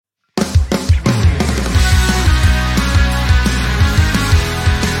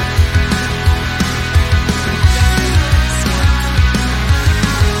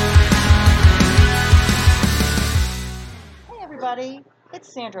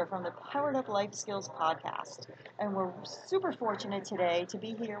Sandra from the Powered Up Life Skills podcast, and we're super fortunate today to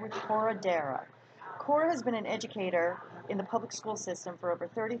be here with Cora Darrah. Cora has been an educator in the public school system for over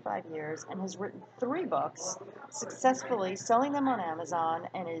 35 years and has written 3 books, successfully selling them on Amazon,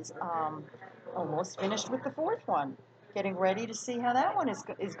 and is almost finished with the 4th one, getting ready to see how that one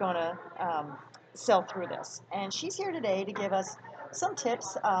is going to sell through this. And she's here today to give us some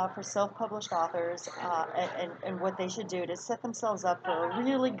tips for self-published authors and what they should do to set themselves up for a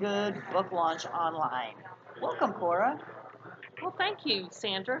really good book launch online. Welcome, Cora. Well, thank you,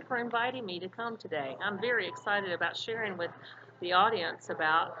 Sandra, for inviting me to come today. I'm very excited about sharing with the audience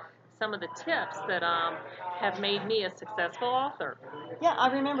about some of the tips that have made me a successful author. Yeah, I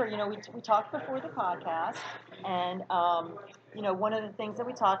remember, we talked before the podcast, and, one of the things that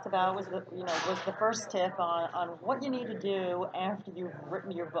we talked about was the first tip on what you need to do after you've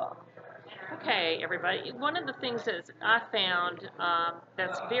written your book. Okay, everybody. One of the things that I found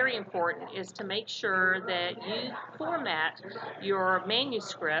that's very important is to make sure that you format your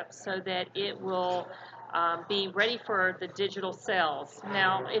manuscript so that it will be ready for the digital sales.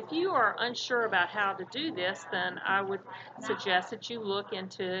 Now, if you are unsure about how to do this, then I would suggest that you look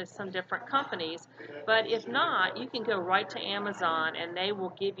into some different companies. But if not, you can go right to Amazon and they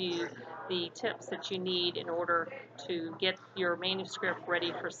will give you the tips that you need in order to get your manuscript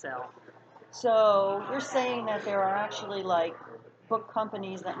ready for sale. So you're saying that there are actually like book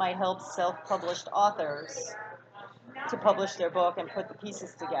companies that might help self-published authors to publish their book and put the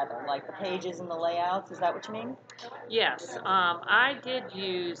pieces together, like the pages and the layouts. Is that what you mean? Yes, I did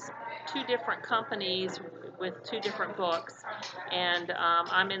use 2 different companies with 2 different books, and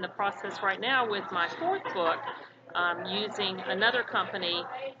I'm in the process right now with my 4th book using another company.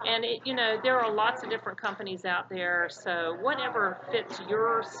 And there are lots of different companies out there, so whatever fits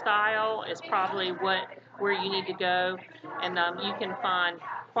your style is probably where you need to go, and you can find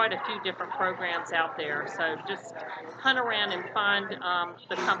quite a few different programs out there. So just hunt around and find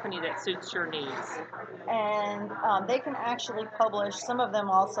the company that suits your needs. And they can actually publish, some of them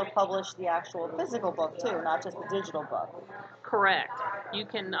also publish the actual physical book too, not just the digital book. Correct. You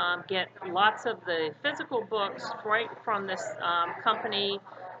can get lots of the physical books right from this company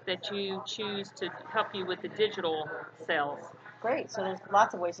that you choose to help you with the digital sales. Great, so there's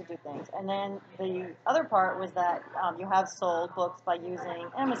lots of ways to do things. And then the other part was that you have sold books by using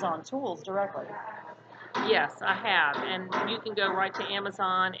Amazon tools directly. Yes, I have, and you can go right to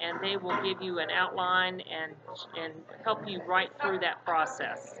Amazon, and they will give you an outline and help you right through that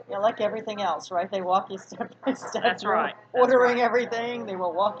process. Yeah, like everything else, right? They walk you step by step. That's You're right. That's ordering right. everything. They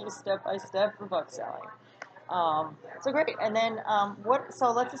will walk you step by step for book selling. So great. And then what?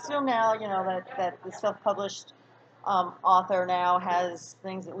 So let's assume now, that the self-published author now has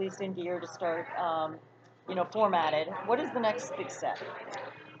things at least in gear to start, formatted. What is the next big step?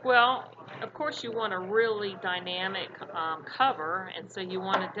 Well, of course, you want a really dynamic cover, and so you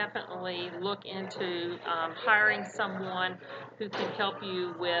want to definitely look into hiring someone who can help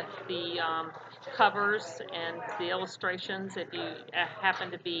you with the covers and the illustrations if you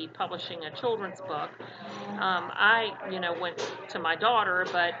happen to be publishing a children's book. I went to my daughter,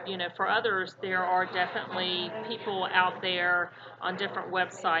 but, for others, there are definitely people out there on different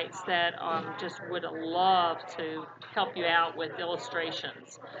websites that just would love to help you out with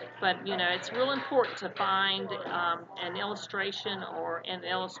illustrations. But, it's real important to find an illustration or an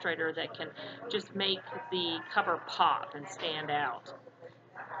illustrator that can just make the cover pop and stand out.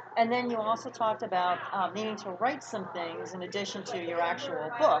 And then you also talked about needing to write some things in addition to your actual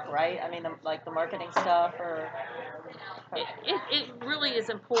book, right? I mean, like the marketing stuff or... It really is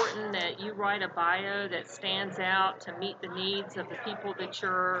important that you write a bio that stands out to meet the needs of the people that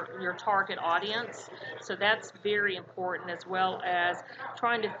your target audience. So that's very important, as well as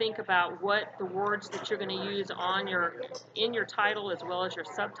trying to think about what the words that you're going to use in your title as well as your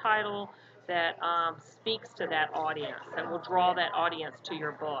subtitle that speaks to that audience, that will draw that audience to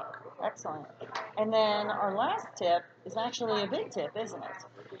your book. Excellent. And then our last tip is actually a big tip, isn't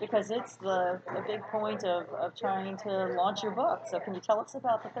it? Because it's a big point of trying to launch your book. So can you tell us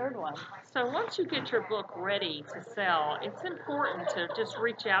about the third one? So once you get your book ready to sell, it's important to just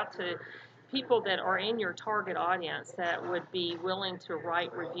reach out to people that are in your target audience that would be willing to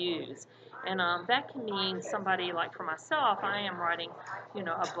write reviews. And that can mean somebody like for myself, I am writing,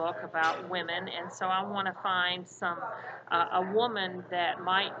 a book about women, and so I want to find a woman that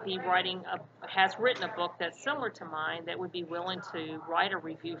might be has written a book that's similar to mine that would be willing to write a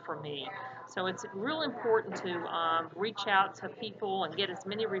review for me. So it's real important to reach out to people and get as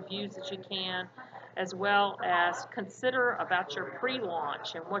many reviews as you can as well as consider about your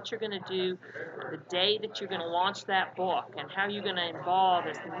pre-launch and what you're going to do the day that you're going to launch that book, and how you're going to involve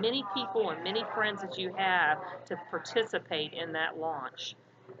as many people and many friends as you have to participate in that launch.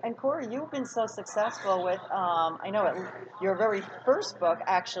 And Cora, you've been so successful with, I know your very first book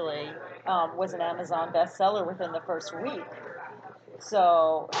actually was an Amazon bestseller within the first week.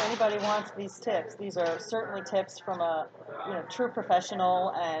 So if anybody wants these tips, these are certainly tips from a true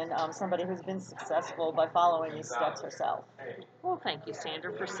professional and somebody who's been successful by following these steps herself. Well, thank you,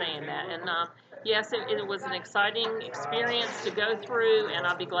 Sandra, for saying that. And yes, it was an exciting experience to go through, and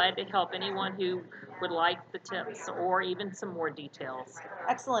I'll be glad to help anyone who would like the tips or even some more details.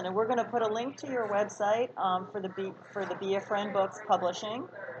 Excellent, and we're going to put a link to your website for the Be a Friend Books Publishing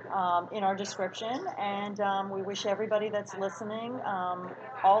in our description, and we wish everybody that's listening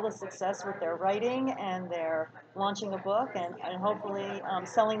all the success with their writing and their launching a book, and hopefully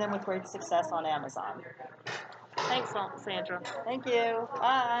selling them with great success on Amazon. Thanks, Sandra. Thank you.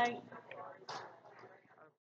 Bye.